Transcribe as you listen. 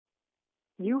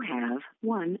You have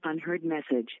one unheard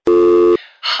message.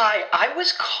 Hi, I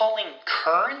was calling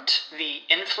Current, the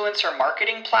influencer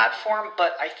marketing platform,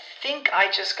 but I think I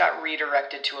just got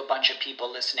redirected to a bunch of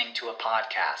people listening to a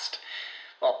podcast.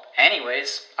 Well,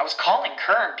 anyways, I was calling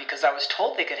Current because I was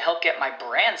told they could help get my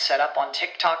brand set up on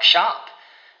TikTok Shop,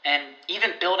 and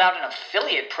even build out an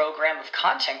affiliate program of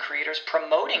content creators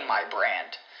promoting my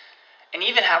brand, and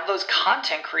even have those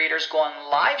content creators go on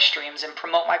live streams and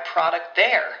promote my product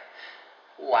there.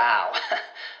 Wow,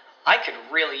 I could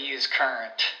really use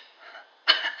Current.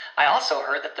 I also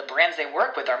heard that the brands they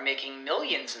work with are making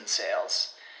millions in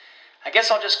sales. I guess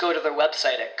I'll just go to their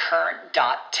website at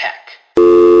current.tech.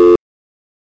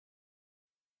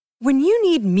 When you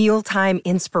need mealtime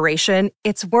inspiration,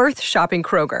 it's worth shopping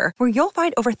Kroger, where you'll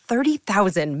find over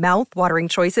 30,000 mouth-watering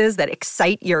choices that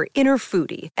excite your inner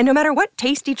foodie. And no matter what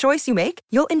tasty choice you make,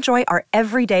 you'll enjoy our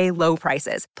everyday low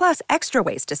prices, plus extra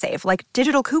ways to save, like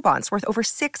digital coupons worth over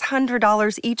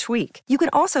 $600 each week. You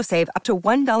can also save up to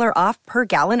 $1 off per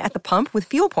gallon at the pump with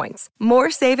fuel points.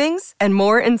 More savings and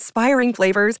more inspiring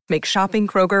flavors make shopping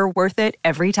Kroger worth it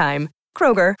every time.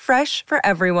 Kroger, fresh for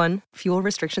everyone. Fuel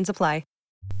restrictions apply.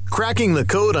 Cracking the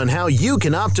code on how you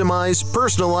can optimize,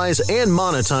 personalize, and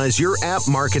monetize your app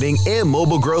marketing and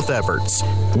mobile growth efforts.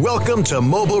 Welcome to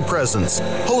Mobile Presence,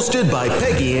 hosted by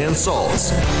Peggy Ann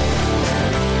Salz.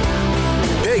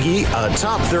 Peggy, a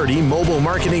top 30 mobile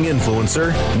marketing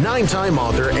influencer, 9-time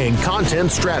author, and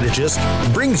content strategist,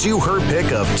 brings you her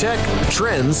pick of tech,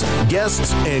 trends,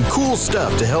 guests, and cool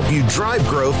stuff to help you drive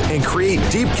growth and create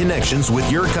deep connections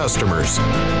with your customers.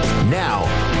 Now,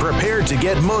 prepare to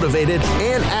get motivated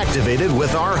and activated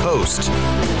with our host.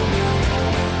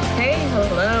 Hey,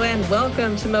 hello, and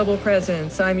welcome to Mobile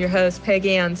Presence. I'm your host,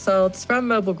 Peggy Ann Salz from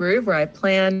Mobile Groove, where I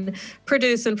plan,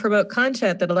 produce, and promote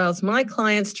content that allows my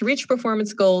clients to reach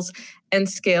performance goals and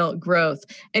scale growth.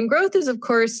 And growth is, of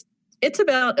course, it's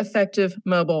about effective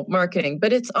mobile marketing,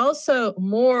 but it's also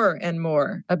more and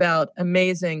more about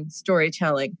amazing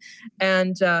storytelling.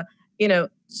 And,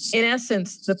 in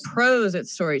essence, the pros at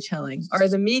storytelling are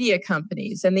the media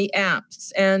companies and the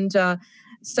apps. And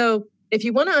so if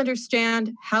you want to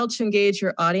understand how to engage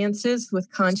your audiences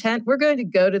with content, we're going to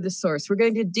go to the source. We're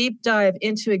going to deep dive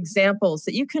into examples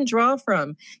that you can draw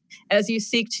from as you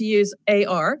seek to use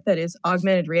AR, that is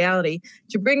augmented reality,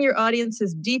 to bring your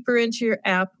audiences deeper into your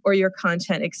app or your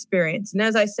content experience. And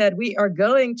as I said, we are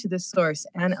going to the source,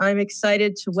 and I'm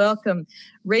excited to welcome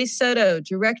Ray Soto,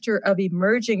 Director of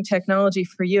Emerging Technology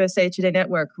for USA Today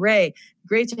Network. Ray,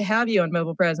 great to have you on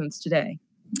Mobile Presence today.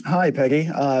 Hi, Peggy.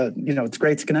 It's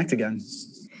great to connect again.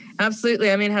 Absolutely.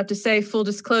 I have to say, full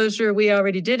disclosure, we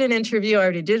already did an interview. I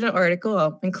already did an article.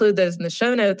 I'll include those in the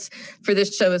show notes for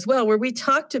this show as well, where we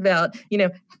talked about,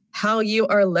 how you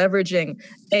are leveraging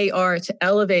AR to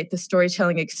elevate the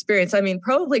storytelling experience.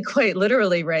 Probably quite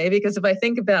literally, Ray, because if I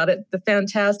think about it, the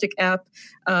fantastic app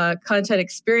content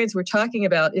experience we're talking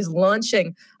about is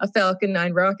launching a Falcon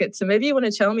 9 rocket. So maybe you want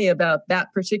to tell me about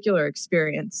that particular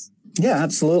experience. Yeah,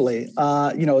 absolutely.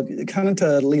 Kind of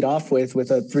to lead off with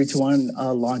a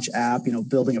 3-2-1 launch app,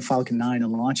 building a Falcon 9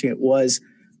 and launching it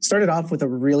started off with a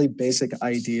really basic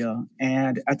idea.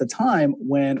 And at the time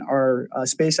when our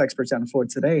space experts down in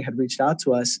Florida Today had reached out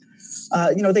to us,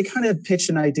 they kind of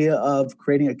pitched an idea of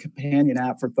creating a companion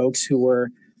app for folks who were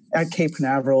at Cape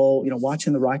Canaveral,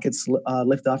 watching the rockets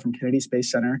lift off from Kennedy Space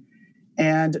Center.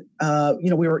 And,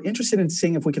 we were interested in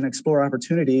seeing if we can explore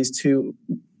opportunities to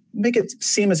make it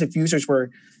seem as if users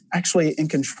were actually in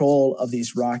control of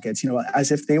these rockets, as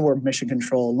if they were mission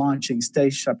control, launching,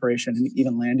 stage separation, and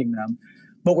even landing them.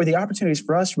 But where the opportunities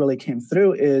for us really came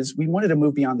through is we wanted to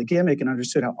move beyond the gimmick and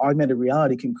understood how augmented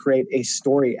reality can create a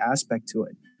story aspect to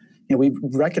it. We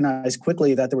recognized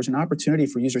quickly that there was an opportunity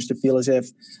for users to feel as if,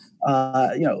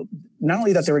 not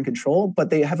only that they're in control,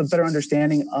 but they have a better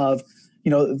understanding of,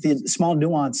 the small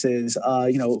nuances,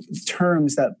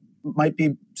 terms that might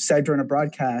be said during a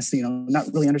broadcast, not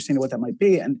really understanding what that might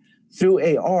be. And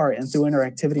through AR and through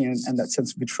interactivity and that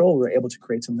sense of control, we're able to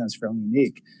create something that's fairly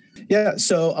unique. Yeah,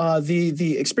 so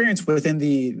the experience within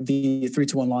the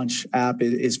 3-2-1 launch app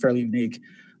is fairly unique.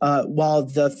 While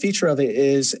the feature of it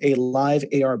is a live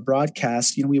AR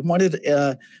broadcast, we wanted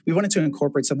to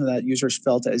incorporate something that users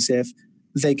felt as if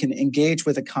they can engage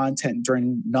with the content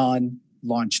during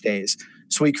non-launch days.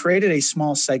 So we created a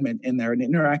small segment in there, an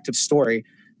interactive story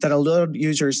that allowed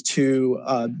users to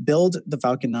build the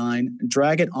Falcon 9,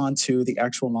 drag it onto the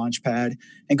actual launch pad,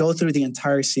 and go through the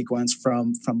entire sequence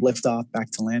from liftoff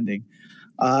back to landing.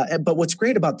 But what's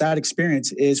great about that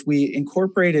experience is we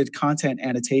incorporated content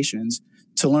annotations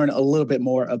to learn a little bit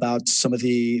more about some of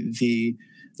the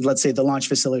let's say, the launch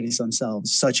facilities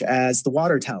themselves, such as the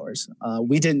water towers.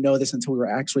 We didn't know this until we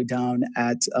were actually down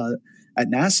at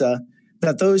NASA,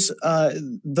 that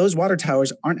those water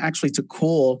towers aren't actually to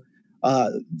cool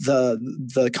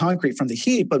the concrete from the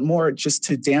heat, but more just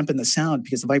to dampen the sound,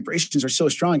 because the vibrations are so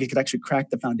strong it could actually crack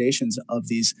the foundations of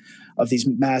these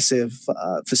massive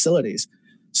facilities.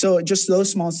 So just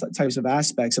those small types of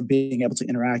aspects of being able to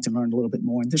interact and learn a little bit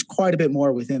more. And there's quite a bit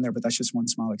more within there, but that's just one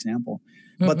small example.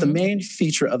 Mm-hmm. But the main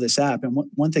feature of this app, and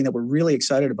one thing that we're really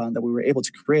excited about that we were able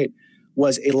to create,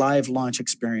 was a live launch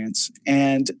experience.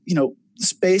 And,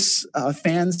 space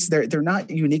fans, they're not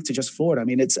unique to just Florida. I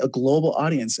mean, it's a global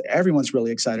audience. Everyone's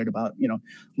really excited about,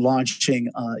 launching,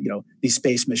 these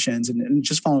space missions and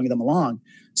just following them along.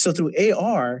 So through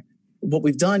AR, what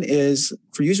we've done is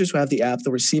for users who have the app,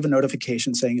 they'll receive a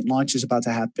notification saying launch is about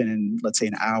to happen in, let's say,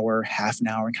 an hour, half an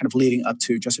hour, and kind of leading up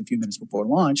to just a few minutes before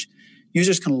launch.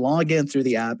 Users can log in through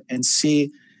the app and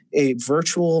see a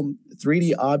virtual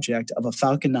 3D object of a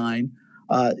Falcon 9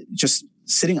 just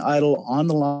sitting idle on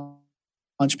the launch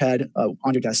pad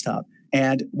on your desktop.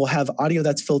 And we'll have audio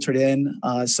that's filtered in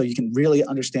so you can really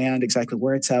understand exactly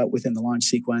where it's at within the launch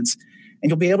sequence. And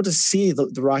you'll be able to see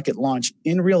the rocket launch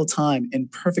in real time in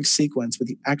perfect sequence with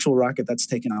the actual rocket that's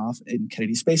taken off in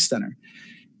Kennedy Space Center.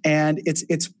 And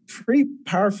it's pretty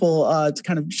powerful to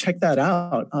kind of check that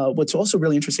out. What's also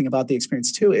really interesting about the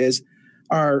experience too is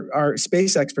our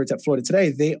space experts at Florida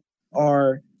Today, they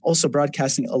are also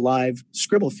broadcasting a live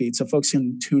Scribble feed. So folks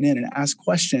can tune in and ask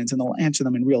questions and they'll answer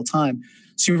them in real time.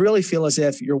 So you really feel as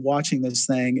if you're watching this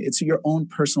thing. It's your own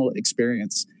personal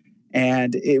experience.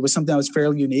 And it was something that was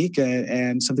fairly unique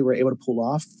and something we were able to pull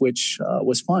off, which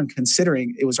was fun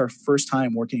considering it was our first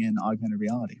time working in augmented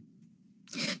reality.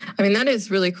 I mean, that is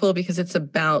really cool because it's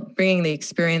about bringing the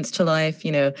experience to life,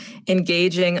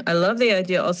 engaging. I love the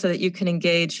idea also that you can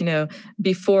engage,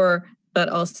 before, but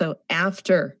also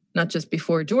after, not just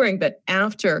before, during, but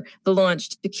after the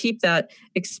launch to keep that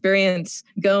experience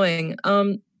going.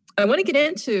 I want to get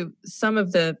into some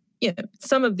of the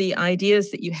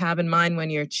ideas that you have in mind when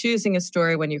you're choosing a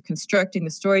story, when you're constructing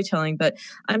the storytelling. But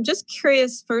I'm just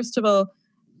curious, first of all,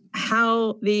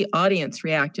 how the audience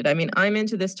reacted. I mean, I'm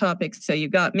into this topic, so you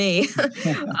got me.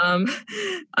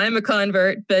 I'm a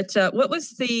convert, but what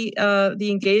was the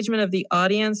engagement of the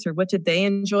audience, or what did they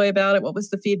enjoy about it? What was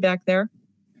the feedback there?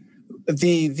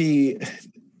 The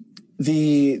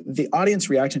audience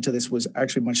reaction to this was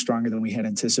actually much stronger than we had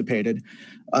anticipated.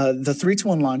 The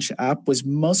 3-2-1 Launch app was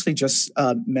mostly just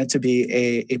meant to be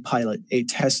a pilot, a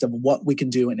test of what we can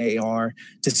do in AR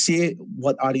to see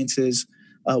what audiences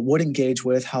would engage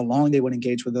with, how long they would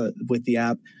engage with the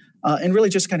app, and really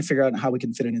just kind of figure out how we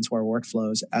can fit it into our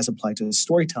workflows as applied to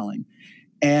storytelling.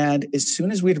 And as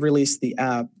soon as we'd released the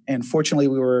app, and fortunately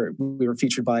we were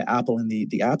featured by Apple in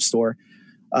the App Store,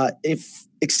 it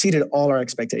exceeded all our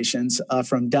expectations,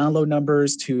 from download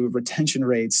numbers to retention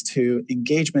rates to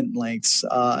engagement lengths.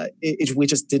 We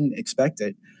just didn't expect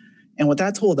it. And what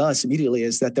that told us immediately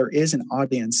is that there is an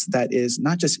audience that is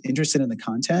not just interested in the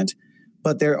content,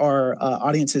 but there are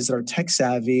audiences that are tech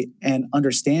savvy and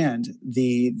understand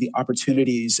the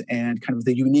opportunities and kind of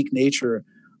the unique nature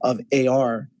of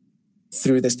AR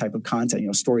through this type of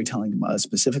content, storytelling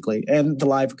specifically. And the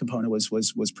live component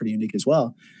was pretty unique as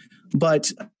well.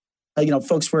 But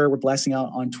folks were blasting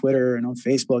out on Twitter and on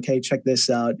Facebook, hey, check this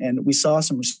out. And we saw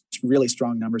some really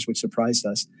strong numbers, which surprised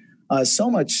us.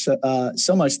 So much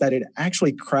that it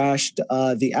actually crashed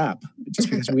the app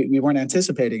just because we weren't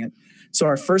anticipating it. So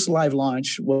our first live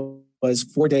launch was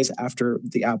 4 days after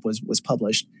the app was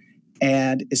published.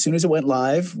 And as soon as it went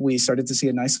live, we started to see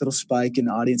a nice little spike in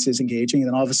audiences engaging. And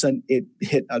then all of a sudden it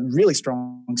hit a really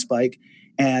strong spike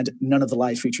and none of the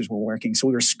live features were working. So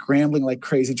we were scrambling like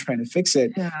crazy trying to fix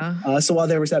it. Yeah. So while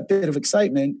there was that bit of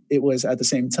excitement, it was at the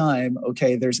same time,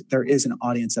 okay, there is an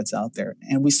audience that's out there.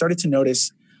 And we started to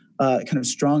notice kind of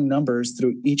strong numbers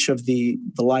through each of the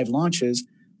live launches,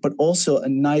 but also a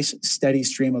nice steady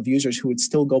stream of users who would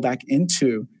still go back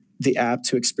into the app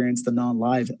to experience the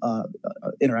non-live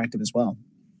interactive as well.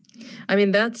 I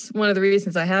mean, that's one of the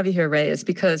reasons I have you here, Ray, is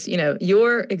because,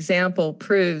 your example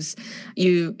proves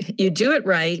you do it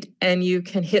right and you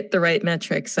can hit the right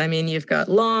metrics. I mean, you've got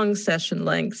long session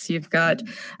lengths, you've got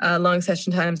long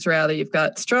session times, rather, you've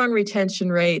got strong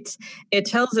retention rates. It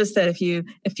tells us that if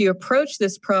you approach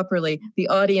this properly, the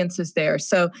audience is there.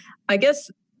 So I guess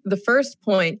the first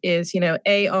point is,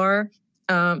 AR,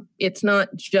 it's not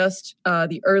just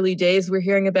the early days we're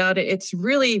hearing about it. It's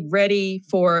really ready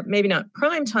for maybe not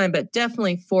prime time, but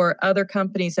definitely for other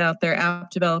companies out there, app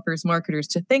developers, marketers,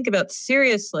 to think about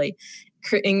seriously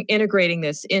integrating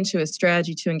this into a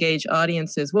strategy to engage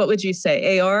audiences. What would you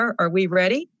say? AR, are we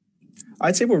ready?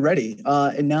 I'd say we're ready,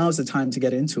 and now is the time to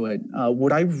get into it.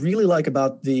 What I really like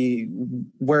about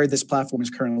where this platform is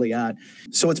currently at,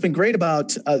 so what's been great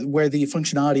about where the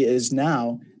functionality is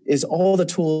now is all the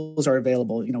tools are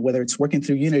available. Whether it's working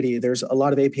through Unity, there's a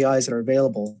lot of APIs that are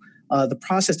available. The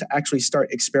process to actually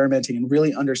start experimenting and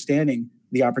really understanding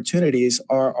the opportunities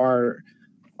are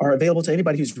available to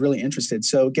anybody who's really interested.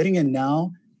 So getting in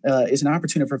now is an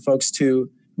opportunity for folks to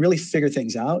really figure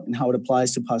things out and how it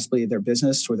applies to possibly their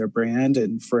business or their brand,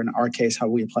 and in our case, how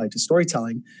we apply it to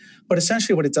storytelling. But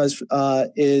essentially what it does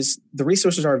is the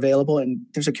resources are available, and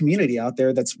there's a community out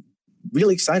there that's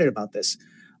really excited about this.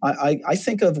 I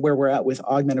think of where we're at with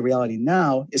augmented reality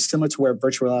now is similar to where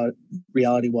virtual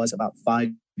reality was about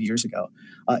 5 years ago.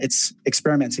 It's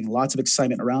experimenting, lots of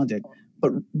excitement around it.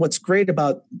 But what's great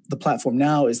about the platform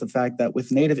now is the fact that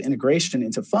with native integration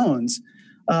into phones,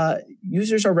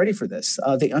 users are ready for this.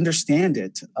 They understand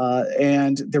it,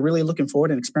 and they're really looking forward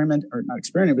and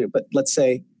let's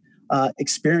say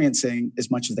experiencing as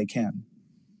much as they can.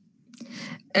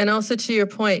 And also to your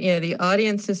point, the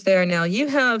audience is there now. You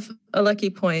have a lucky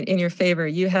point in your favor.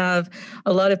 You have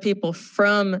a lot of people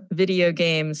from video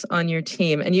games on your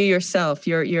team, and you yourself,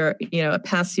 you're a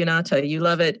appassionata. You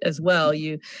love it as well.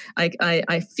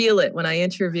 I feel it when I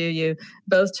interview you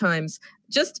both times.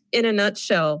 Just in a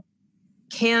nutshell,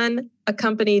 can a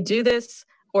company do this,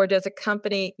 or does a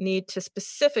company need to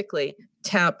specifically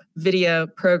tap video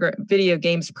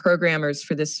games programmers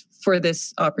for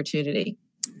this opportunity?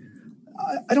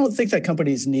 I don't think that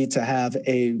companies need to have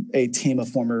a team of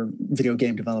former video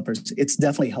game developers. It's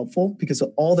definitely helpful because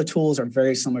all the tools are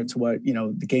very similar to what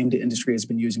the game industry has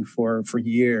been using for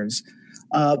years.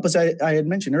 But I had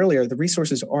mentioned earlier, the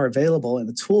resources are available and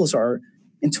the tools are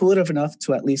intuitive enough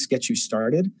to at least get you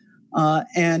started.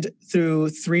 And through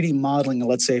 3D modeling,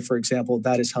 let's say, for example,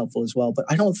 that is helpful as well. But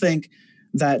I don't think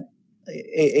that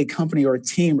a company or a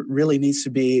team really needs to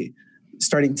be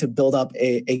starting to build up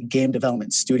a game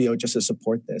development studio just to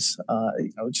support this.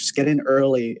 Just get in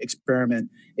early, experiment.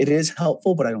 It is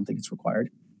helpful, but I don't think it's required.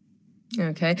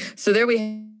 Okay, so there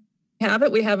we have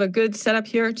it. We have a good setup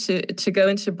here to go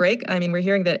into break. I mean, we're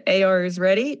hearing that AR is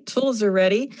ready, tools are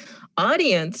ready,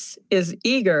 audience is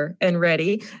eager and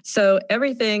ready. So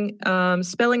everything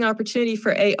spelling opportunity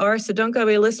for AR. So don't go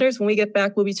away, listeners. When we get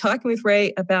back, we'll be talking with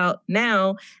Ray about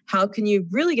now how can you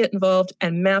really get involved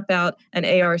and map out an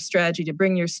AR strategy to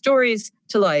bring your stories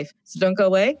to life. So don't go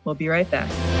away. We'll be right back.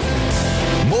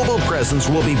 Mobile Presence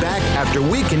will be back after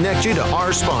we connect you to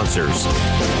our sponsors.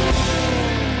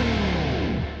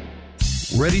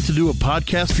 Ready to do a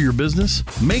podcast for your business?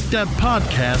 Make that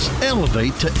podcast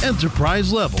elevate to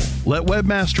enterprise level. Let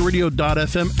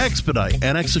webmasterradio.fm expedite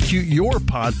and execute your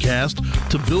podcast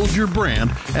to build your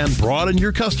brand and broaden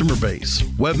your customer base.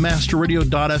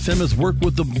 Webmasterradio.fm has worked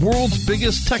with the world's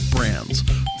biggest tech brands,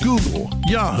 Google,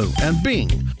 Yahoo, and Bing,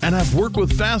 and have worked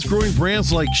with fast-growing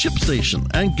brands like ShipStation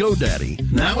and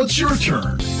GoDaddy. Now it's your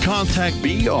turn. Contact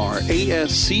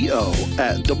BRASCO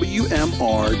at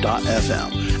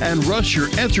WMR.fm and rush your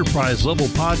enterprise-level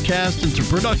podcast into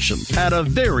production at a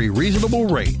very reasonable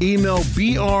rate. Email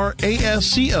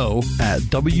BRASCO at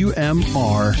WMR.fm.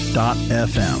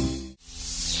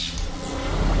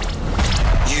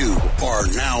 You are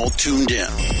now tuned in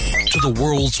to the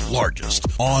world's largest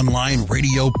online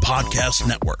radio podcast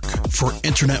network for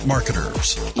internet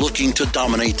marketers looking to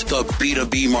dominate the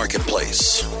B2B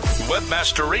marketplace.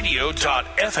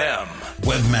 Webmasterradio.fm.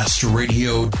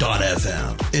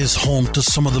 Webmasterradio.fm is home to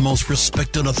some of the most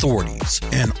respected authorities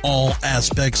in all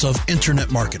aspects of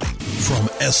internet marketing, from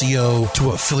SEO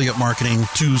to affiliate marketing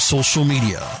to social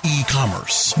media,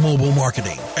 e-commerce, mobile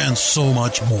marketing, and so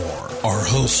much more. Our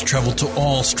hosts travel to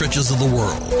all stretches of the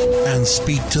world and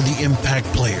speak to the impact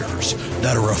players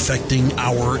that are affecting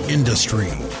our industry.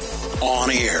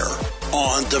 On air,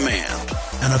 on demand,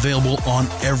 and available on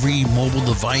every mobile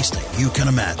device that you can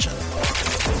imagine.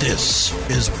 This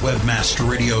is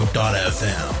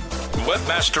Webmasterradio.fm.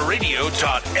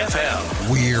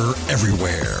 Webmasterradio.fm. We're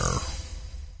everywhere.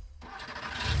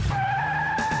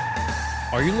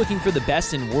 Are you looking for the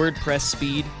best in WordPress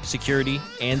speed, security,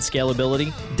 and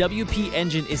scalability? WP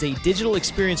Engine is a digital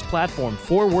experience platform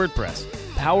for WordPress,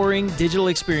 powering digital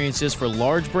experiences for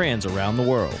large brands around the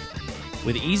world.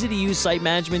 With easy-to-use site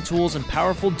management tools and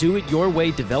powerful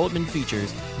do-it-your-way development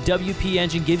features, WP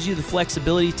Engine gives you the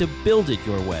flexibility to build it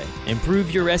your way.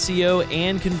 Improve your SEO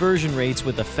and conversion rates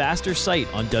with a faster site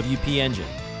on WP Engine.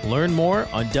 Learn more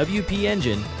on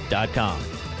WPEngine.com.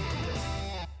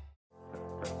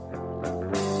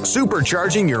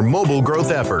 supercharging your mobile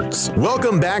growth efforts.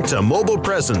 Welcome back to Mobile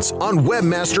Presence on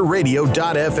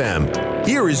webmasterradio.fm.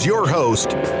 Here is your host,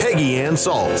 Peggy Ann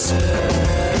Salz.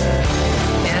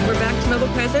 And we're back to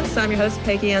Mobile Presence. I'm your host,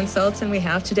 Peggy Ann Salz, and we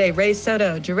have today Ray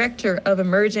Soto, Director of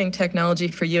Emerging Technology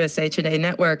for USA Today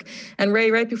Network. And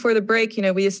Ray, right before the break,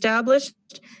 we established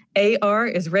AR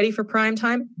is ready for prime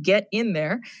time. Get in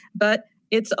there. But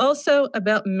it's also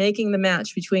about making the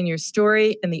match between your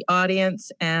story and the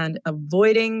audience and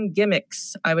avoiding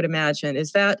gimmicks, I would imagine.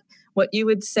 Is that what you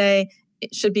would say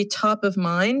it should be top of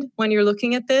mind when you're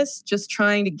looking at this, just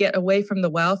trying to get away from the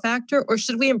wow factor, or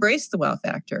should we embrace the wow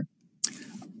factor?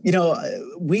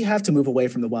 We have to move away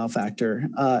from the wow factor.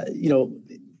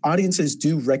 Audiences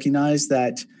do recognize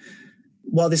that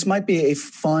while this might be a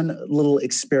fun little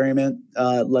experiment,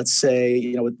 let's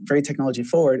say, very technology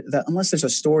forward, that unless there's a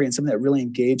story and something that really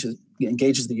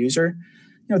engages the user,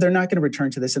 they're not going to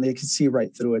return to this and they can see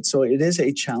right through it. So it is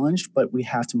a challenge, but we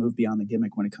have to move beyond the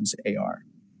gimmick when it comes to AR.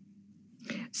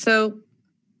 So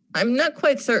I'm not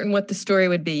quite certain what the story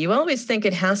would be. You always think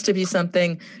it has to be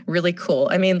something really cool.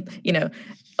 I mean,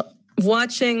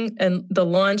 watching the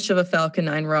launch of a Falcon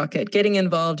 9 rocket, getting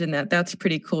involved in that's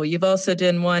pretty cool. You've also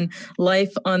done one,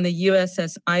 Life on the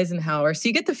USS Eisenhower. So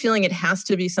you get the feeling it has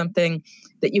to be something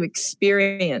that you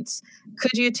experience.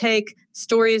 Could you take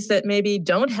stories that maybe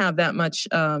don't have that much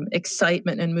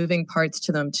excitement and moving parts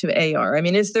to them to AR? I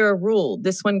mean, is there a rule?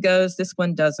 This one goes, this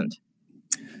one doesn't.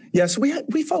 Yeah, so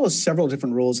we follow several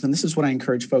different rules, and this is what I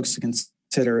encourage folks to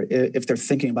consider if they're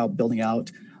thinking about building out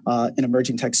an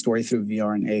emerging tech story through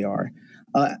VR and AR.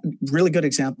 Really good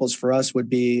examples for us would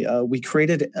be we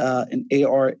created an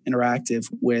AR interactive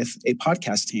with a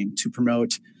podcast team to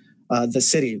promote The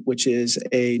City, which is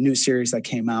a new series that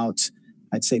came out,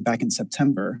 I'd say, back in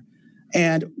September.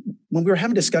 And when we were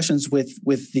having discussions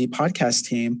with the podcast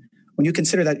team, when you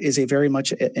consider that is a very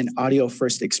much an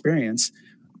audio-first experience,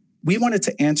 we wanted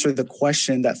to answer the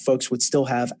question that folks would still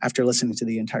have after listening to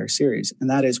the entire series, and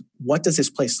that is, what does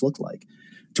this place look like?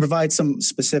 To provide some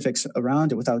specifics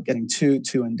around it without getting too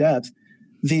in depth,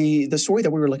 the story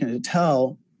that we were looking to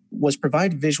tell was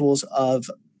provide visuals of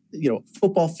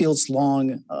football fields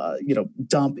long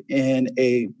dump in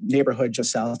a neighborhood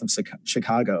just south of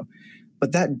Chicago.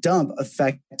 But that dump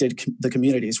affected the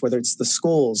communities, whether it's the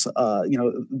schools,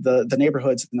 the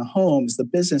neighborhoods and the homes, the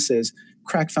businesses,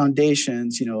 cracked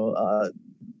foundations,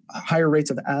 higher rates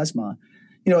of asthma.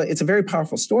 It's a very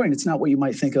powerful story, and it's not what you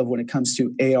might think of when it comes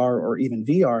to AR or even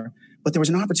VR. But there was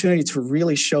an opportunity to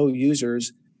really show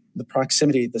users the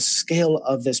proximity, the scale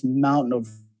of this mountain of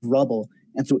rubble.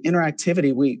 And through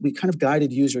interactivity, we kind of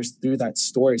guided users through that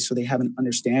story so they have an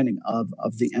understanding of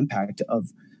the impact of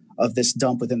this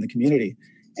dump within the community.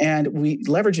 And we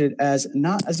leverage it as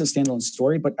not as a standalone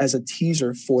story, but as a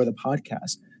teaser for the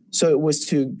podcast. So it was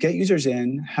to get users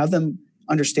in, have them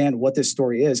understand what this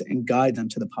story is, and guide them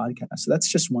to the podcast. So that's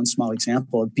just one small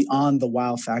example of beyond the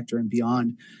wow factor and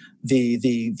beyond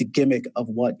the gimmick of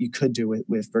what you could do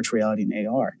with virtual reality and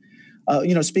AR.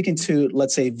 Speaking to,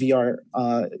 let's say, VR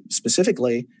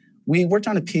specifically, we worked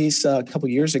on a piece a couple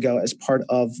years ago as part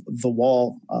of the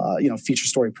Wall, feature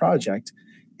story project.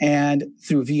 And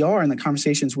through VR and the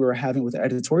conversations we were having with the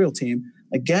editorial team,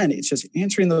 again, it's just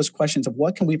answering those questions of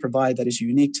what can we provide that is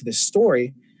unique to this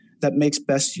story that makes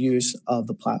best use of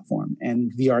the platform.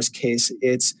 And VR's case,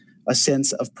 it's a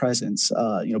sense of presence,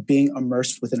 being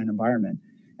immersed within an environment.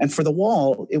 And for The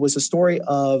Wall, it was a story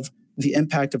of the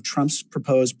impact of Trump's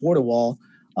proposed border wall,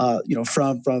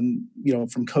 from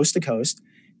coast to coast.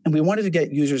 And we wanted to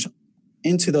get users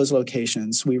into those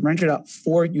locations. We rented out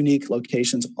 4 unique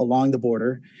locations along the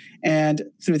border. And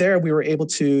through there, we were able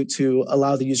to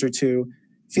allow the user to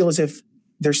feel as if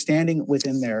they're standing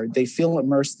within there. They feel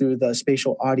immersed through the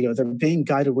spatial audio. They're being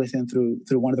guided within through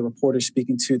one of the reporters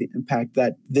speaking to the impact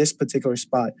that this particular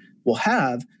spot will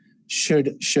have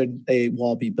should a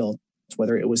wall be built,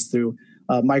 whether it was through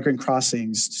migrant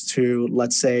crossings to,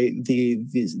 let's say,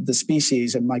 the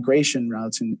species and migration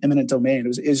routes and eminent domain.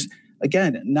 It is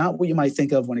again, not what you might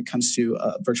think of when it comes to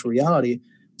virtual reality,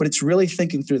 but it's really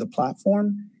thinking through the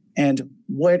platform and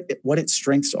what its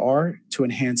strengths are to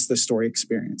enhance the story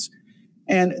experience.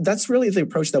 And that's really the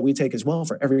approach that we take as well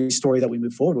for every story that we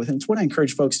move forward with. And it's what I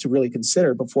encourage folks to really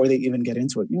consider before they even get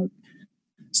into it.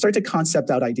 Start to concept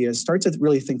out ideas, start to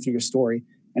really think through your story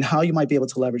and how you might be able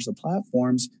to leverage the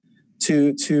platforms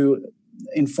to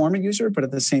inform a user, but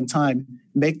at the same time,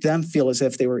 make them feel as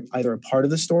if they were either a part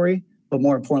of the story, but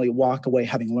more importantly, walk away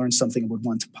having learned something and would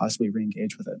want to possibly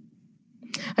re-engage with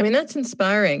it. I mean, that's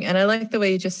inspiring. And I like the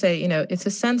way you just say, it's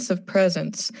a sense of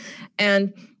presence.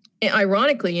 And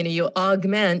ironically, you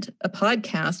augment a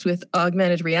podcast with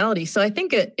augmented reality. So I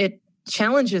think it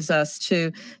challenges us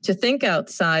to think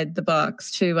outside the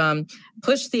box, to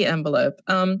push the envelope.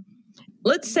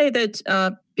 Let's say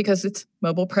that because it's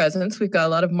mobile presence, we've got a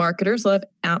lot of marketers, a lot of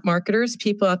app marketers,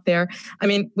 people out there. I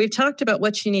mean, we've talked about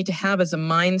what you need to have as a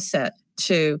mindset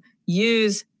to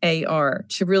use AR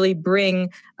to really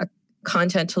bring a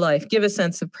content to life, give a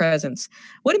sense of presence.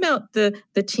 What about the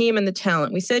team and the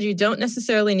talent? We said you don't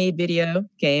necessarily need video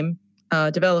game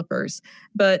developers,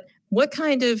 but what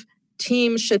kind of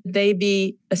team should they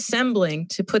be assembling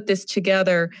to put this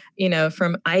together,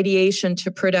 from ideation to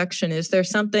production? Is there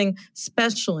something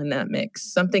special in that mix,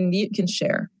 something you can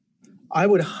share? I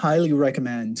would highly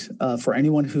recommend for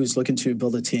anyone who's looking to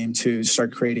build a team to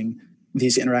start creating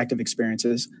these interactive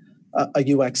experiences, a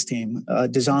UX team,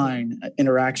 design,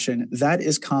 interaction. That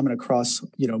is common across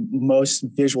most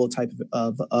visual type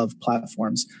of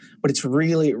platforms, but it's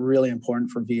really, really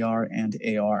important for VR and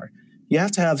AR. You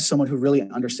have to have someone who really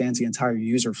understands the entire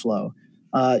user flow.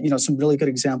 Some really good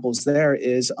examples there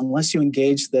is, unless you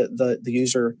engage the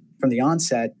user from the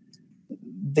onset,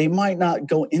 they might not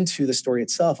go into the story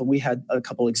itself. And we had a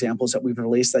couple examples that we've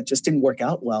released that just didn't work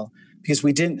out well because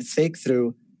we didn't think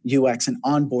through UX and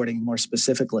onboarding more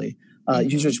specifically.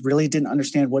 Users really didn't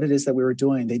understand what it is that we were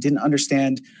doing. They didn't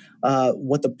understand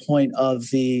what the point of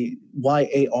the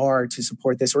why AR to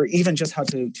support this, or even just how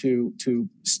to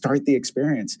start the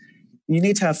experience. You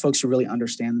need to have folks who really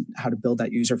understand how to build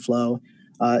that user flow.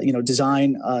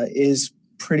 Design is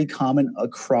pretty common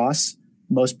across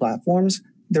most platforms.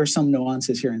 There are some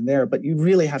nuances here and there, but you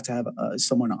really have to have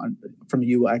someone from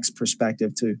a UX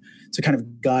perspective to kind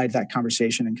of guide that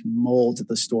conversation and can mold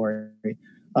the story.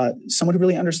 Someone who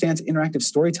really understands interactive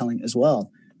storytelling as well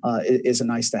is a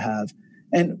nice to have.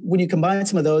 And when you combine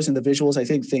some of those and the visuals, I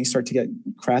think things start to get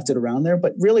crafted around there.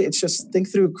 But really, it's just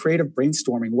think through creative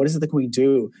brainstorming. What is it that we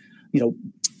do?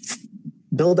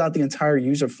 Build out the entire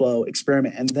user flow,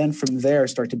 experiment, and then from there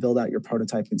start to build out your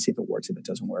prototype and see if it works, if it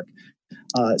doesn't work.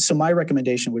 So my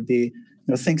recommendation would be,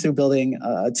 think through building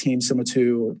a team similar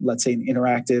to, let's say, an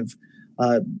interactive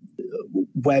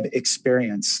web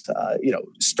experience.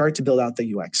 Start to build out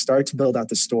the UX, start to build out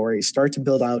the story, start to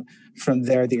build out from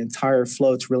there the entire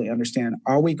flow to really understand,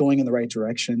 are we going in the right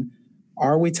direction?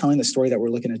 Are we telling the story that we're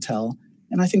looking to tell?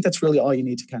 And I think that's really all you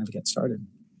need to kind of get started.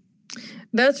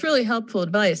 That's really helpful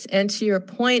advice. And to your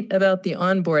point about the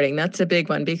onboarding, that's a big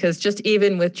one, because just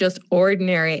even with just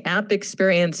ordinary app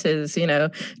experiences,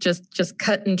 just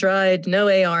cut and dried, no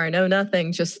AR, no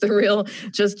nothing, just the real,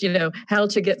 how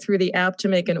to get through the app to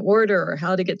make an order or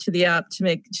how to get to the app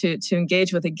to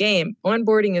engage with a game.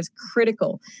 Onboarding is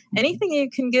critical. Anything you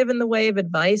can give in the way of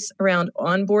advice around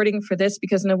onboarding for this?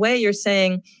 Because in a way you're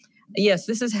saying, yes,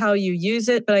 this is how you use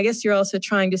it, but I guess you're also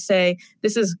trying to say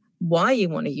this is why you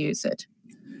want to use it.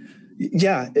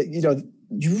 Yeah,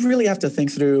 you really have to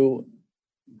think through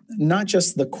not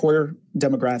just the core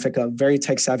demographic of very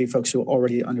tech-savvy folks who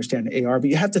already understand AR, but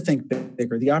you have to think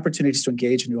bigger, the opportunities to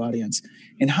engage a new audience.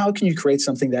 And how can you create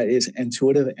something that is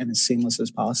intuitive and as seamless as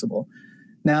possible?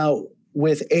 Now,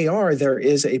 with AR, there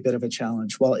is a bit of a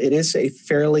challenge. While it is a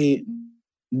fairly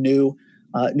new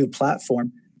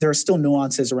platform, there are still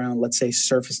nuances around, let's say,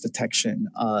 surface detection,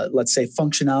 let's say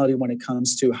functionality when it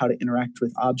comes to how to interact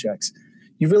with objects.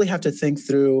 You really have to think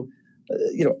through,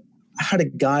 how to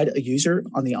guide a user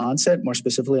on the onset, more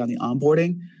specifically on the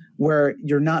onboarding, where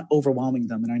you're not overwhelming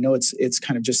them. And I know it's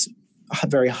kind of just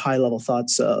very high-level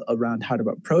thoughts around how to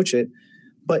approach it.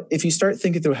 But if you start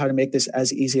thinking through how to make this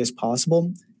as easy as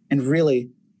possible and really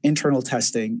internal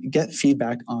testing, get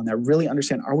feedback on that, really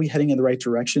understand, are we heading in the right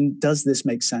direction? Does this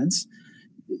make sense?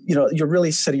 You're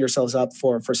really setting yourselves up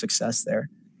for success there.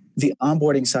 The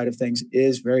onboarding side of things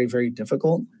is very, very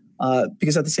difficult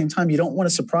because at the same time, you don't want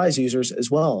to surprise users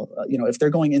as well. If they're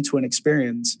going into an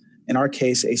experience, in our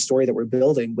case, a story that we're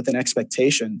building with an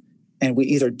expectation, and we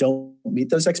either don't meet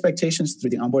those expectations through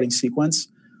the onboarding sequence,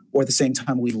 or at the same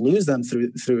time, we lose them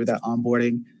through that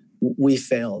onboarding, we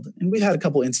failed. And we've had a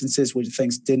couple instances where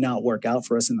things did not work out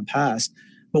for us in the past.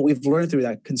 But we've learned through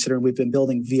that, considering we've been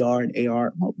building VR and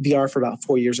AR, VR for about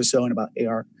 4 years or so, and about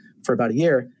AR for about a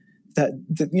year, that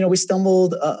we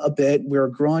stumbled a bit. We were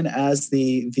growing as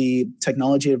the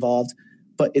technology evolved,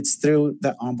 but it's through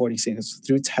that onboarding sequence,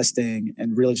 through testing,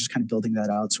 and really just kind of building that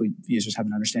out so users have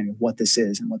an understanding of what this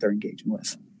is and what they're engaging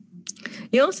with.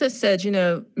 You also said,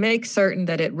 make certain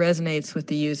that it resonates with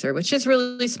the user, which is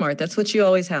really smart. That's what you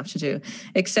always have to do.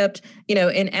 Except, in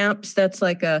apps, that's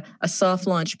like a soft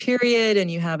launch period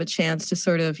and you have a chance to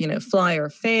sort of, fly or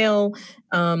fail.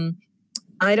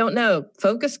 I don't know.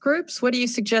 Focus groups, what are you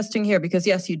suggesting here? Because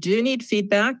yes, you do need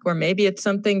feedback, or maybe it's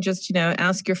something just,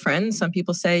 ask your friends. Some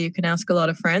people say you can ask a lot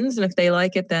of friends, and if they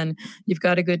like it, then you've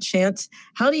got a good chance.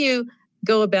 How do you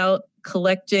go about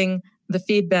collecting the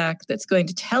feedback that's going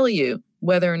to tell you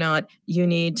whether or not you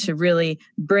need to really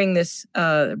bring this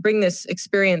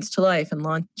experience to life and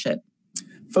launch it?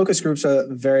 Focus groups are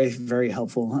very, very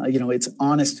helpful. It's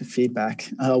honest feedback.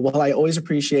 While I always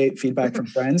appreciate feedback from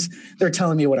friends, they're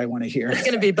telling me what I want to hear. It's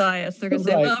going to be biased. They're going to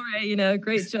say, right. Well, Ray,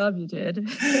 great job you did.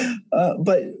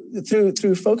 But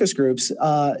through focus groups,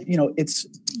 it's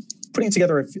putting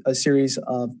together a series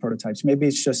of prototypes. Maybe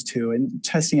it's just 2, and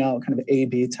testing out kind of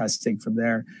A/B testing from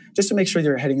there, just to make sure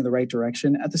you're heading in the right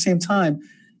direction. At the same time,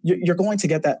 you're going to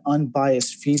get that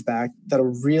unbiased feedback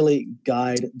that'll really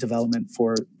guide development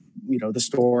for the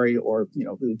story or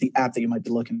the app that you might be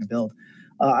looking to build.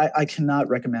 I cannot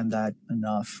recommend that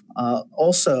enough.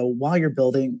 Also, while you're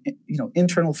building,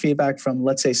 internal feedback from,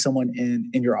 let's say, someone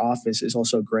in your office is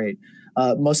also great.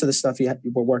 Most of the stuff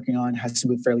we're working on has to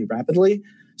move fairly rapidly.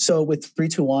 So with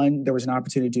 321, there was an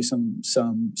opportunity to do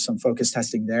some focus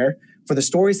testing there. For the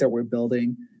stories that we're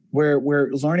building,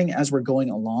 we're learning as we're going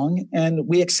along, and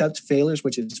we accept failures,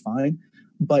 which is fine.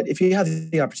 But if you have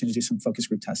the opportunity to do some focus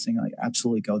group testing, I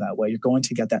absolutely go that way. You're going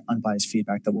to get that unbiased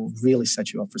feedback that will really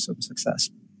set you up for some success.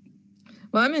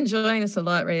 Well, I'm enjoying this a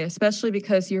lot, Ray, especially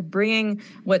because you're bringing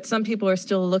what some people are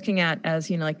still looking at as,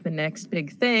 like the next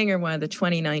big thing or one of the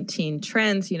 2019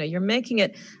 trends. You're making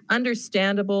it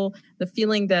understandable, the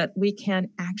feeling that we can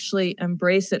actually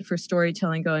embrace it for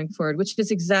storytelling going forward, which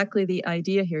is exactly the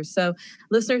idea here. So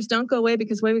listeners, don't go away,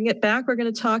 because when we get back, we're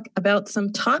going to talk about some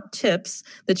top tips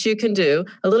that you can do,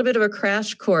 a little bit of a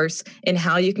crash course in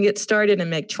how you can get started and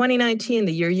make 2019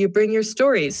 the year you bring your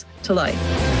stories to life.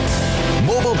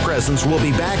 Mobile Presence will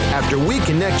be back after we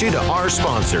connect you to our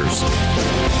sponsors.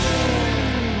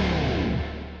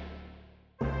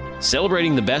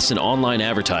 Celebrating the best in online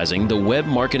advertising, the Web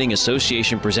Marketing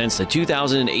Association presents the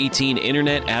 2018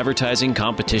 Internet Advertising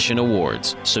Competition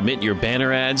Awards. Submit your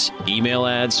banner ads, email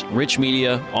ads, rich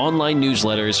media, online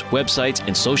newsletters, websites,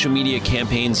 and social media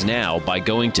campaigns now by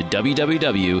going to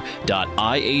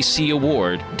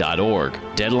www.iacaward.org.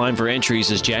 Deadline for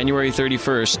entries is January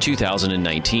 31st,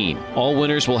 2019. All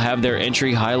winners will have their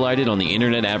entry highlighted on the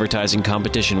Internet Advertising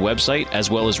Competition website, as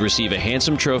well as receive a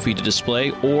handsome trophy to display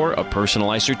or a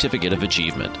personalized certificate of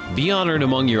achievement. Be honored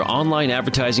among your online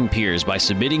advertising peers by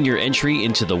submitting your entry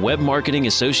into the Web Marketing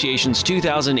Association's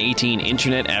 2018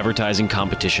 Internet Advertising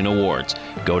Competition Awards.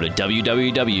 Go to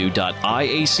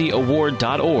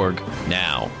www.iacaward.org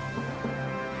now.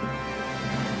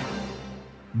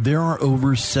 There are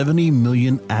over 70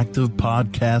 million active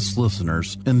podcast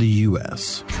listeners in the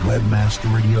U.S.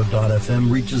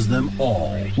 Webmasterradio.fm reaches them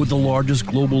all with the largest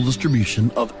global distribution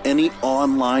of any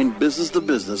online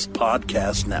business-to-business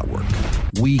podcast network.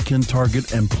 We can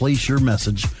target and place your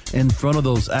message in front of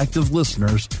those active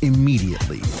listeners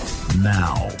immediately.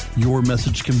 Now, your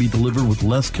message can be delivered with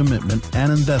less commitment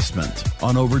and investment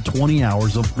on over 20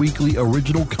 hours of weekly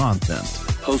original content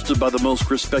hosted by the most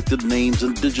respected names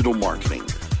in digital marketing,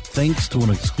 thanks to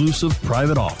an exclusive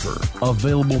private offer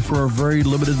available for a very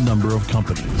limited number of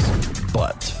companies.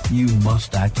 But you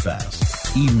must act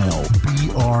fast. Email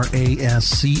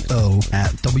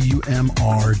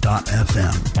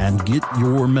brasco@wmr.fm and get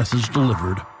your message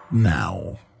delivered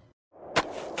now.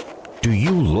 Do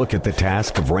you look at the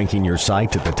task of ranking your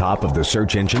site at the top of the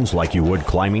search engines like you would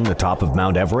climbing the top of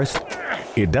Mount Everest?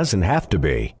 It doesn't have to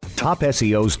be.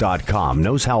 TopSEOs.com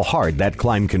knows how hard that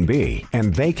climb can be,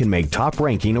 and they can make top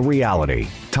ranking a reality.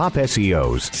 Top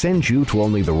SEOs sends you to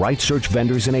only the right search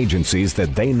vendors and agencies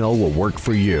that they know will work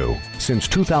for you. Since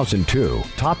 2002,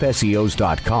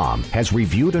 TopSEOs.com has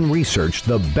reviewed and researched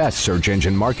the best search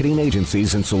engine marketing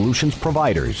agencies and solutions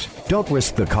providers. Don't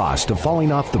risk the cost of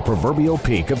falling off the proverbial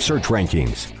peak of search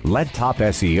rankings. Let Top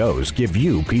SEOs give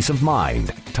you peace of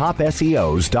mind.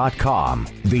 TopSEOs.com,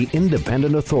 the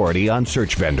independent authority on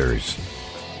search vendors.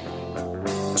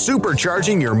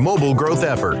 Supercharging your mobile growth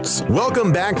efforts.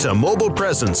 Welcome back to Mobile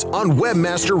Presence on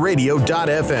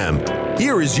WebmasterRadio.fm.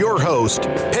 Here is your host,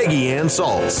 Peggy Ann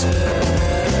Saltz.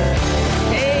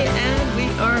 Hey, and we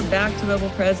are back to Mobile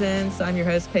Presence. I'm your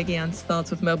host, Peggy Ann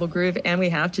Saltz with Mobile Groove, and we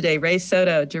have today Ray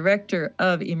Soto, Director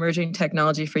of Emerging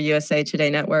Technology for USA Today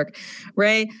Network.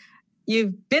 Ray,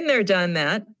 you've been there, done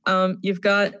that. You've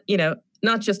got,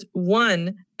 not just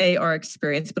one AR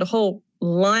experience, but a whole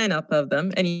lineup of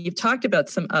them, and you've talked about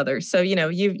some others. So,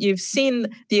 you've seen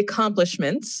the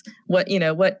accomplishments, what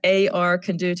AR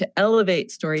can do to elevate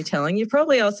storytelling. You've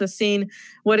probably also seen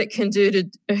what it can do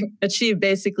to achieve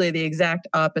basically the exact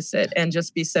opposite and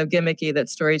just be so gimmicky that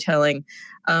storytelling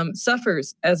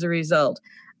suffers as a result.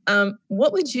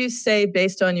 What would you say,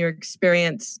 based on your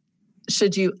experience,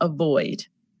 should you avoid?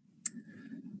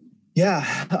 Yeah,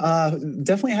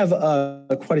 definitely have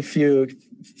quite a few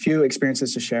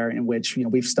experiences to share in which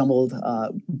we've stumbled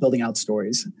building out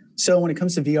stories. So when it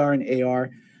comes to VR and AR,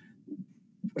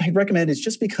 what I'd recommend is,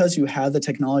 just because you have the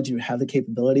technology, you have the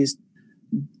capabilities,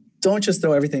 don't just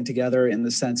throw everything together in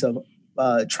the sense of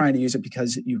trying to use it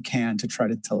because you can to try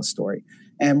to tell a story.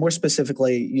 And more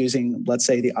specifically, using, let's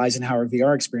say, the Eisenhower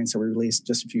VR experience that we released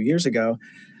just a few years ago.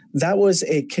 That was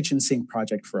a kitchen sink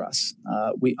project for us.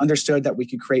 We understood that we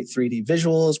could create 3D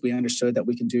visuals. We understood that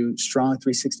we can do strong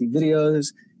 360 videos,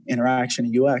 interaction,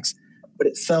 and UX, but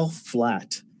it fell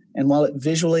flat. And while it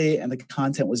visually and the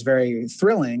content was very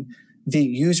thrilling, the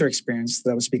user experience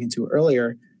that I was speaking to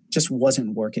earlier just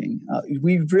wasn't working.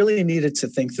 We really needed to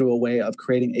think through a way of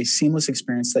creating a seamless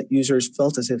experience that users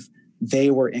felt as if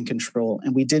they were in control,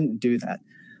 and we didn't do that.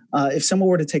 If someone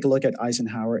were to take a look at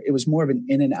Eisenhower, it was more of an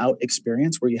in and out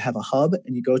experience where you have a hub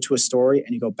and you go to a story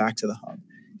and you go back to the hub.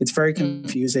 It's very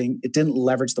confusing. It didn't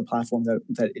leverage the platform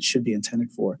that it should be intended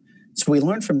for. So we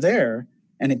learned from there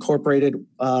and incorporated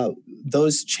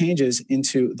those changes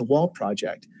into the Wall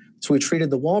project. So we treated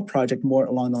the Wall project more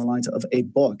along the lines of a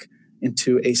book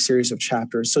into a series of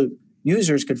chapters. So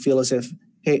users could feel as if,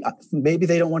 hey, maybe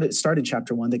they don't want to start in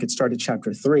chapter 1, they could start at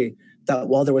chapter 3. That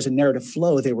while there was a narrative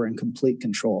flow, they were in complete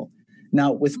control.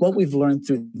 Now, with what we've learned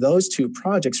through those two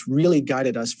projects really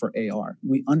guided us for AR.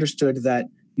 We understood that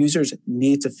users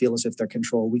need to feel as if they're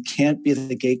control. We can't be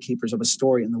the gatekeepers of a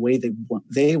story in the way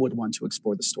they would want to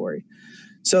explore the story.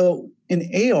 So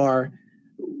in AR,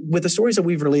 with the stories that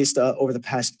we've released over the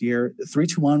past year,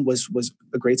 3-2-1 was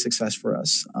a great success for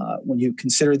us. When you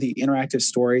consider the interactive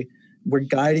story, we're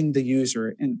guiding the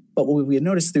user. But what we had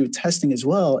noticed through testing as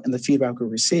well and the feedback we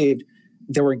received,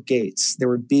 there were gates. There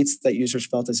were beats that users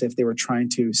felt as if they were trying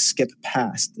to skip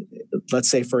past. Let's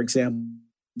say, for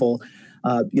example,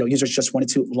 users just wanted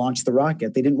to launch the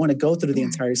rocket. They didn't want to go through the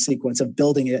entire sequence of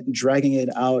building it and dragging it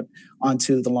out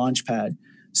onto the launch pad.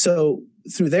 So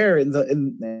through there,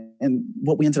 and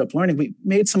what we ended up learning, we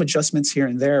made some adjustments here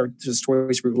and there to the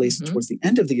stories we released towards the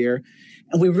end of the year.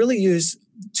 And we really use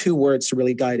 2 words to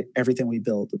really guide everything we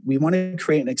build. We want to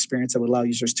create an experience that would allow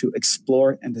users to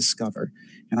explore and discover.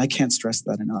 And I can't stress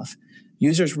that enough.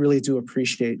 Users really do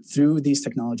appreciate, through these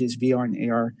technologies, VR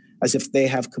and AR, as if they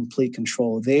have complete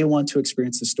control. They want to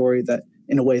experience the story that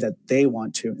in a way that they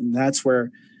want to. And that's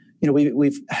where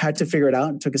we've had to figure it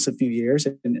out. It took us a few years.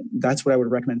 And that's what I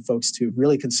would recommend folks to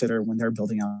really consider when they're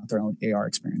building out their own AR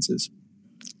experiences.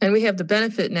 And we have the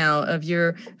benefit now of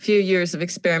your few years of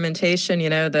experimentation,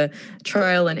 the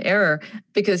trial and error,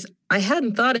 because I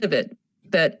hadn't thought of it,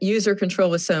 that user control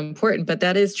was so important. But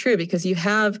that is true, because you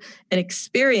have an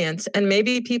experience and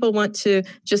maybe people want to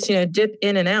just, dip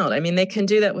in and out. I mean, they can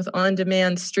do that with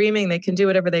on-demand streaming. They can do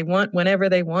whatever they want, whenever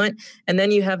they want. And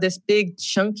then you have this big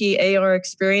chunky AR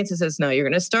experience that says, no, you're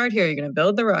going to start here. You're going to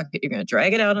build the rocket. You're going to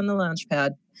drag it out on the launch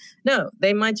pad. No,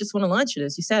 they might just want to launch it,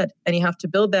 as you said, and you have to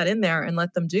build that in there and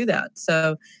let them do that.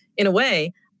 So in a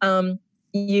way,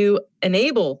 you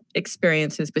enable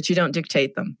experiences, but you don't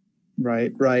dictate them.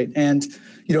 Right. And,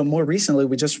 more recently,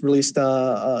 we just released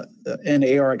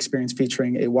an AR experience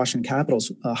featuring a Washington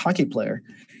Capitals hockey player.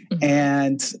 Mm-hmm.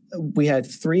 And we had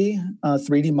 3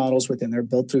 3D models within there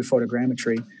built through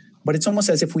photogrammetry. But it's almost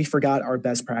as if we forgot our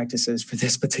best practices for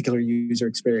this particular user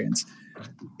experience.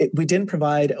 We didn't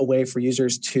provide a way for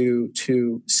users to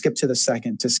skip to the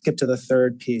second, to skip to the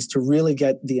third piece, to really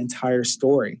get the entire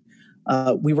story.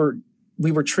 We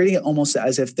were treating it almost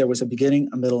as if there was a beginning,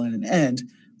 a middle, and an end.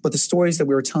 But the stories that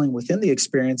we were telling within the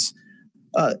experience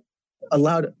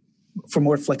allowed for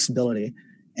more flexibility.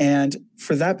 And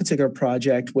for that particular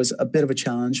project was a bit of a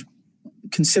challenge,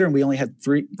 considering we only had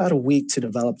about a week to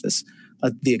develop this.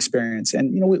 The experience.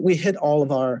 And, we hit all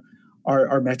of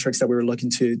our metrics that we were looking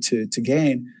to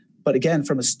gain. But again,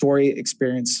 from a story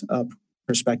experience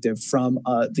perspective, from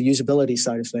the usability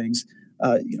side of things,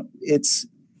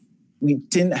 we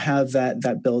didn't have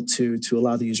that built to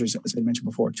allow the users, as I mentioned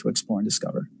before, to explore and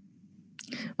discover.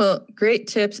 Well, great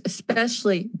tips,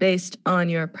 especially based on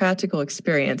your practical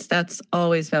experience. That's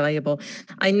always valuable.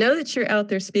 I know that you're out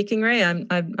there speaking, Ray.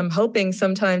 I'm hoping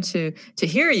sometime to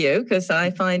hear you, because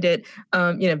I find it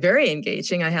very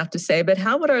engaging, I have to say. But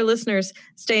how would our listeners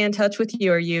stay in touch with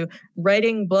you? Are you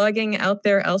writing, blogging out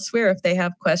there elsewhere if they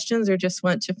have questions or just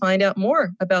want to find out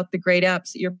more about the great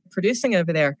apps that you're producing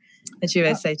over there at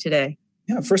USA Today?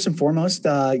 Yeah, first and foremost,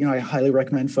 I highly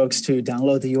recommend folks to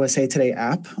download the USA Today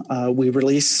app. We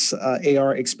release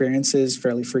AR experiences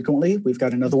fairly frequently. We've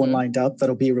got another one lined up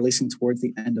that'll be releasing towards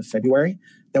the end of February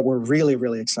that we're really,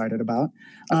 really excited about.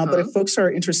 But if folks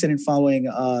are interested in following,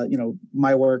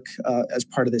 my work as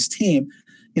part of this team,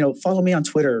 follow me on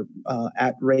Twitter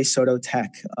at Ray Soto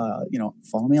Tech.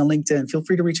 Follow me on LinkedIn. Feel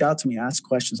free to reach out to me, ask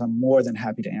questions. I'm more than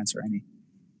happy to answer any.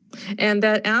 And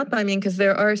that app, because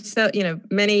there are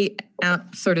many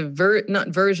app sort of not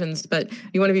versions, but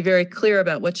you want to be very clear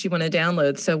about what you want to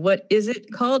download. So what is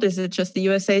it called? Is it just the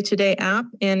USA Today app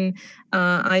in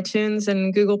iTunes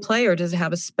and Google Play, or does it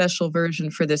have a special version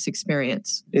for this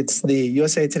experience? It's the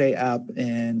USA Today app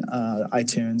in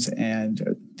iTunes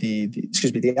and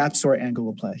the App Store and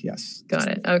Google Play. Yes. Got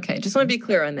it. Okay. Just want to be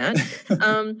clear on that.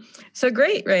 So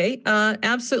great, Ray.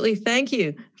 Absolutely. Thank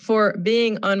you for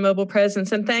being on Mobile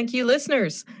Presence, and thank you,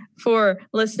 listeners, for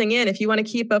listening in. If you want to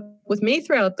keep up with me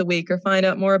throughout the week or find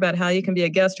out more about how you can be a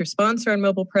guest or sponsor on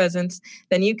Mobile Presence,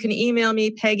 then you can email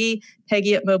me, Peggy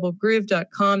at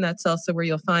mobilegroove.com. That's also where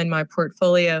you'll find my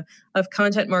portfolio of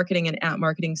content marketing and app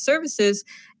marketing services.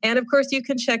 And of course, you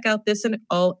can check out this and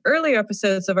all earlier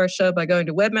episodes of our show by going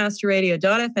to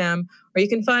webmasterradio.fm, or you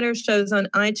can find our shows on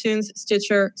iTunes,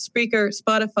 Stitcher, Spreaker,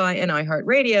 Spotify, and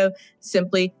iHeartRadio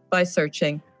simply by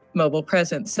searching Mobile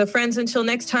Presence. So friends, until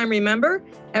next time, remember,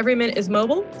 every minute is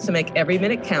mobile, so make every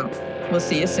minute count. We'll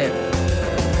see you soon.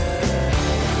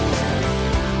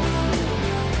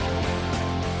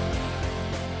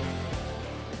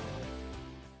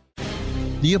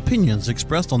 The opinions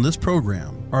expressed on this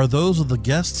program are those of the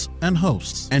guests and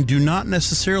hosts and do not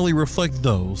necessarily reflect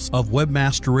those of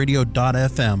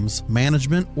webmasterradio.fm's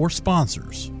management or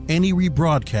sponsors. Any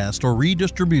rebroadcast or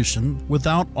redistribution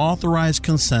without authorized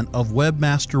consent of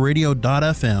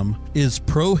webmasterradio.fm is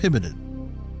prohibited.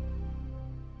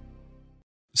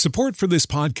 Support for this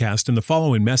podcast and the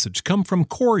following message come from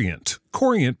Corient.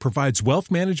 Corient provides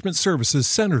wealth management services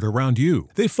centered around you.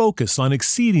 They focus on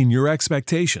exceeding your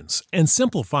expectations and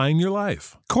simplifying your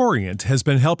life. Corient has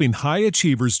been helping high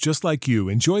achievers just like you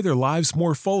enjoy their lives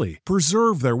more fully,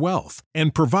 preserve their wealth,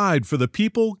 and provide for the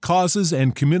people, causes,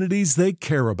 and communities they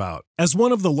care about. As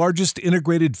one of the largest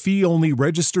integrated fee-only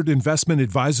registered investment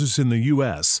advisors in the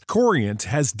U.S., Corient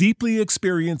has deeply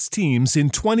experienced teams in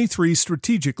 23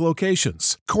 strategic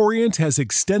locations. Corient has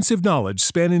extensive knowledge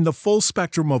spanning the full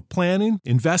spectrum of planning,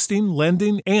 investing,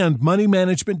 lending, and money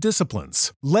management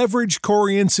disciplines. Leverage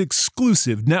Corient's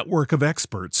exclusive network of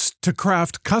experts to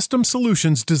craft custom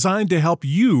solutions designed to help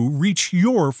you reach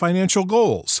your financial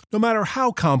goals, no matter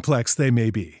how complex they may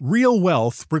be. Real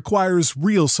wealth requires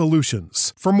real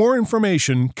solutions. For more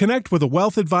information, connect with a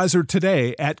wealth advisor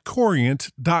today at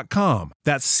Corient.com.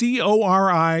 That's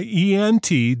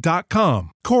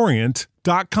Corient.com.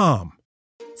 Corient.com.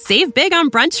 Save big on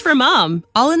brunch for mom,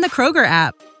 all in the Kroger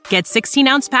app. Get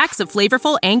 16-ounce packs of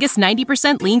flavorful Angus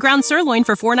 90% lean ground sirloin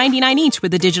for $4.99 each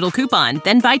with a digital coupon.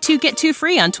 Then buy 2, get 2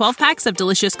 free on 12 packs of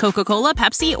delicious Coca-Cola,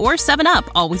 Pepsi, or 7-Up,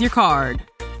 all with your card.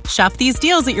 Shop these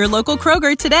deals at your local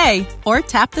Kroger today, or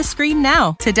tap the screen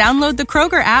now to download the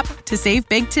Kroger app to save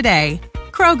big today.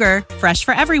 Kroger, fresh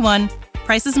for everyone.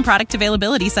 Prices and product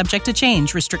availability subject to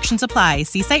change. Restrictions apply.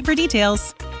 See site for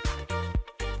details.